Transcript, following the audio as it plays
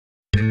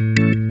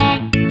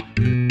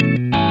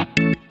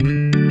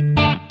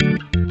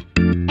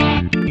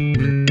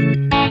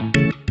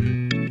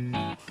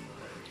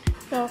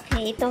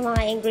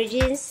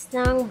ingredients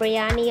ng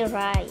biryani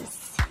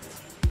rice: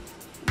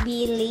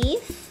 bay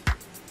leaf,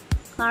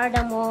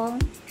 cardamom,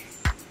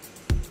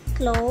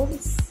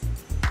 cloves,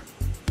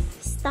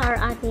 star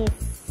anise,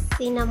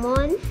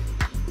 cinnamon,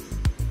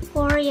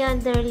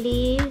 coriander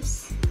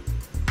leaves,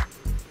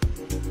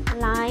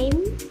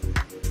 lime,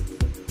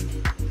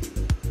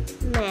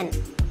 mint,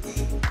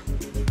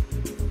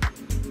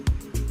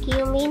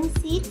 cumin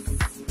seeds,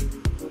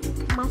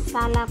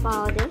 masala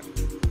powder,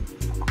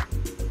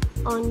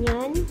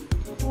 onion,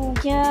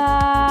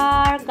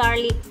 ginger,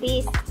 garlic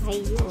paste,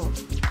 ayun,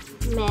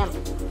 milk,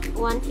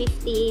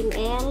 150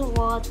 ml,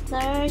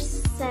 water,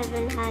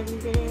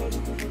 700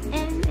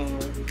 ml,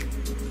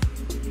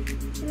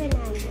 700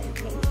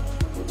 ml,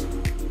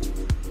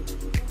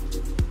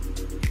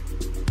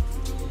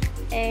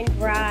 and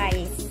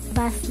rice,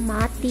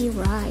 basmati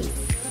rice.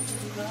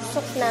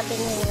 Cook natin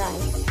yung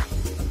rice,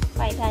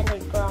 500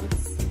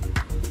 grams,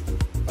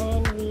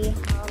 and we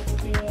have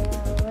the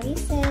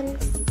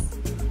raisins,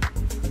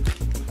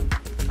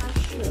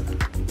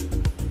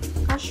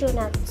 cashew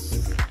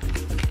nuts.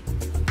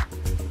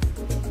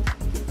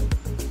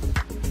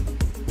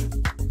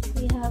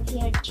 We have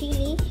here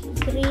chili,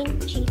 green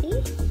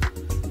chili,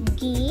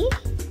 ghee.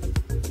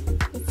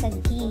 It's a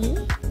ghee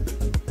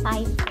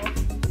type of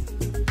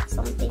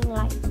something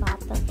like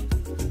butter.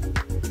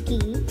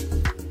 Ghee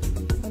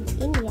from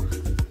India,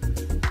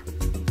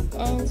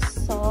 and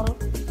salt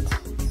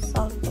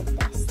to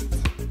taste.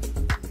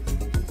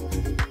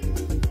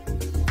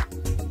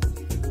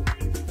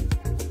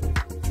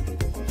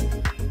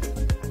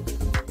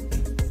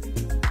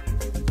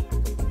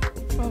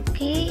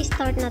 Okay,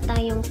 start na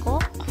tayong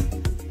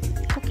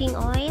cooking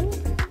oil.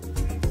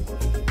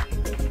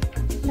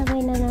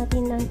 Lagay na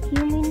natin ng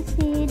cumin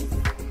seeds,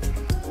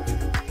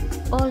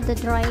 all the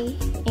dry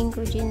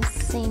ingredients,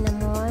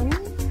 cinnamon.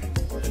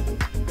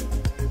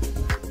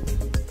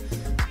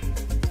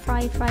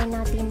 Fry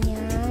natin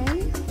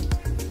yan.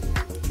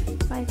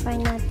 Fry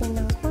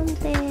natin ng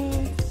konti.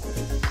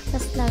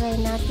 Tapos lagay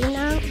natin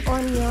ang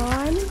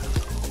onion.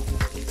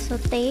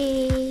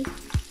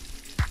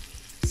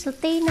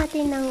 Saute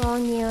natin ang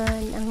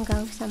onion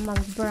hanggang sa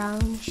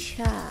mag-brown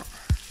siya.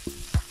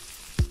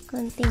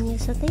 Continue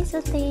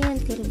saute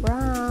until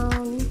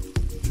brown.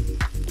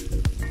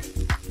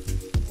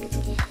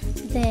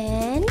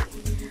 Then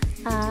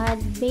add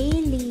bay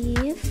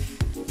leaf.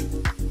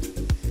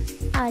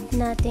 Add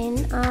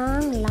natin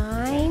ang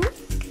lime.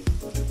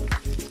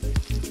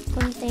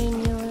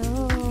 Continue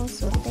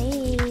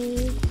saute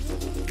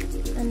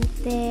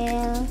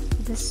until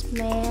the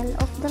smell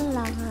of the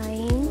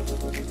lime.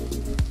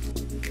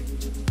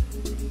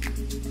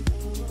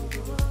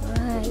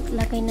 Right,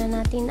 lagay na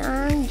natin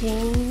ang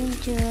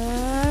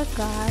ginger,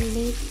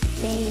 garlic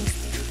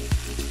paste.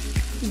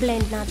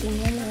 Blend natin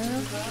yan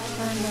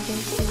para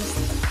maging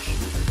paste.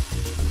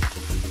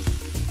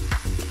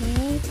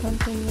 Okay,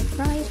 continue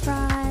fry,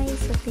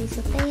 saute.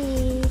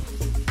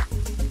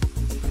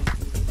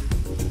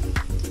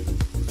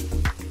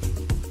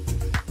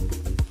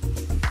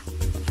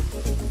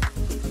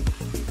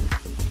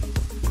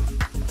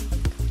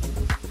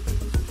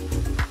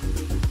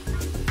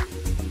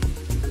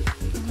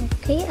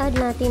 Okay, add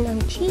natin ang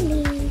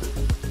chili.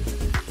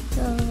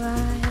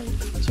 Alright,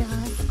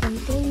 just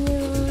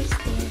continue,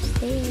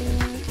 stir.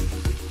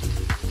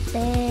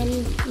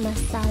 Then,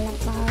 masala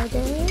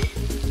powder.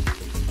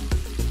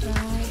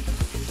 Right,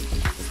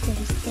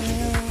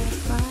 stir,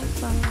 fry,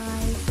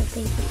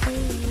 saute.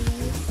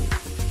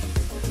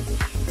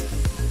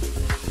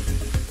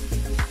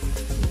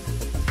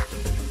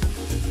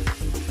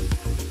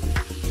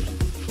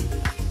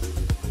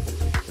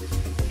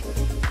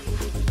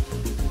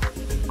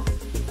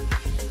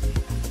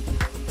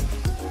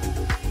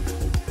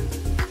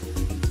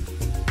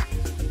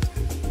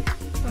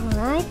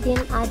 Alright, then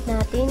add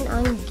natin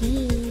ang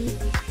ghee.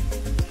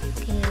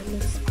 Okay,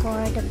 let's pour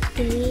the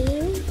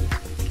ghee.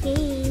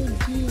 Okay,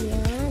 ghee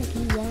yan.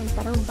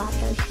 Parang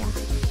butter siya.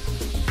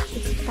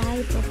 It's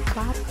type of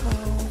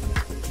butter.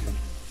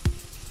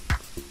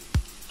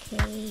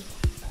 Okay,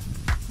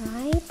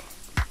 right.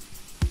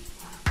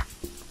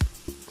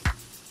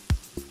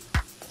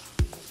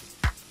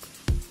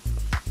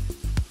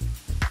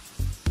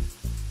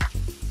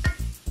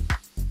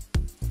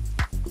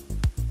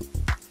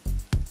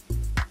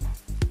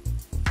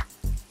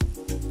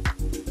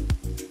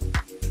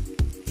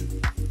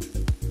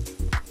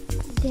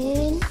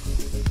 Then,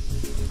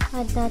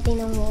 add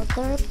natin ang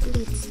water.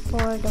 Please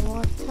pour the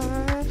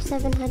water.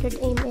 700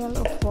 ml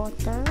of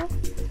water.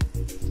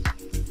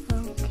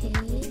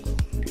 Okay.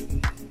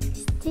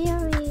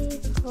 Stir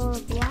it for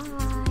a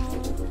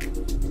while.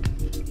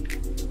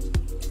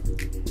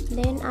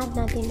 Then, add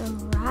natin ang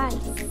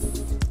rice.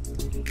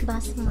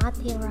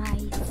 Basmati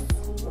rice.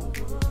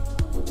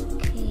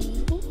 Okay.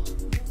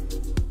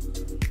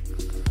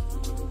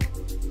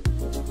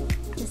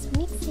 Just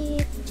mix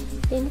it.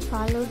 Then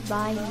followed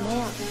by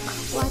milk,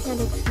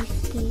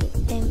 150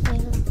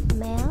 ml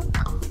milk.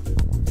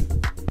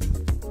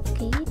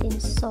 Okay, then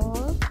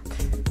salt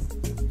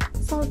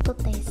to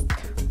taste.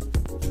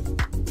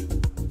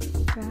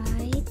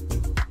 Right,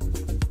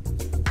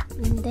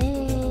 and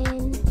then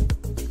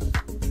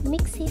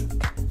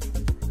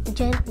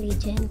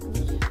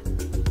gently.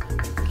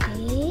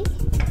 Okay.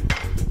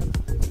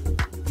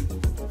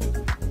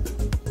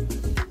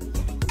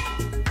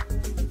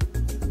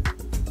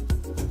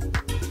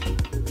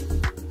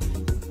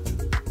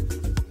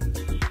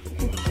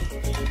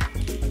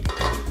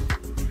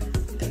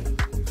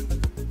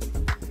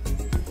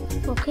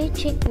 Okay,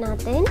 check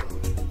natin.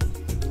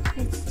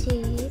 Let's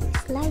check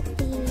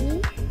slightly.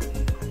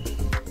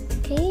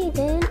 Okay,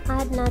 then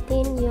add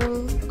natin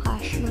yung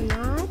cashew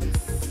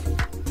nuts.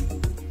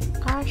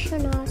 Cashew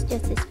nuts,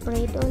 just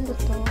spread on the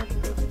top.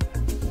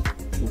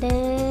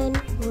 Then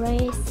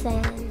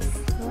raisins.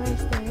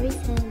 Where's the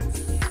raisins?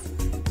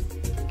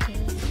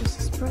 Okay,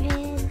 just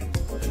spread.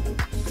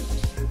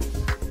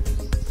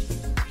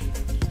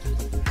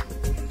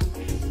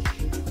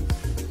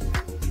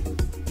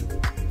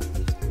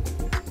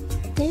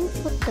 Then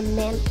put the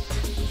mint.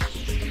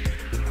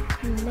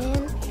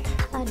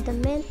 Add the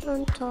mint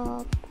on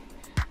top.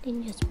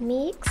 Then just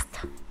mix.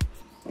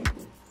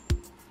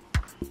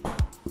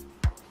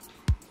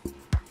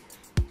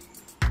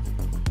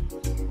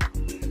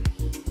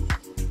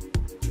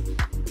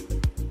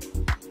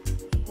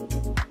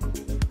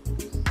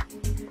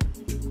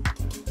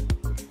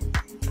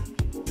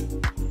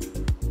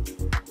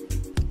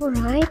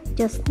 Alright,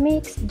 just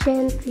mix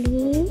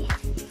gently.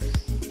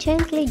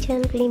 Gently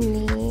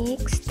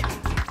mixed.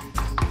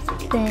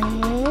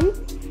 Then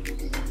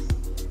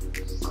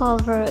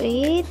cover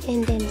it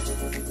and then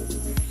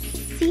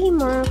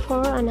simmer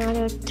for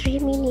another 3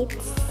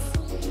 minutes.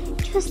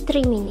 Just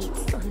 3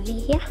 minutes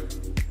only, yeah.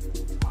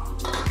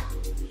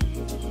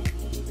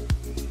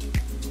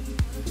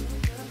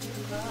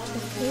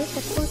 Okay,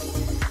 tapos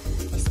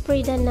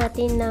spreadan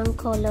natin ng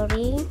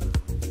coloring.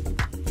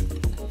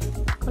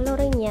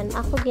 Coloring yan.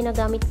 Ako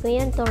ginagamit ko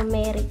yan.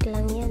 Turmeric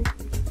lang yan.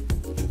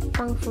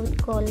 Pang food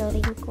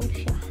coloring ko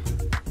siya.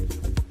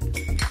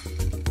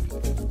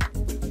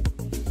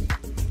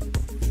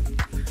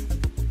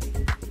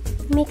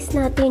 Mix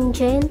natin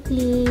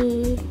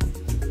gently.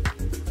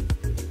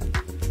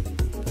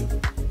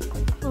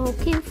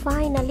 Okay,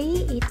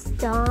 finally, it's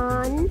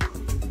done.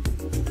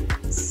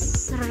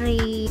 It's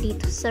ready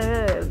to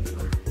serve.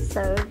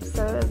 Serve.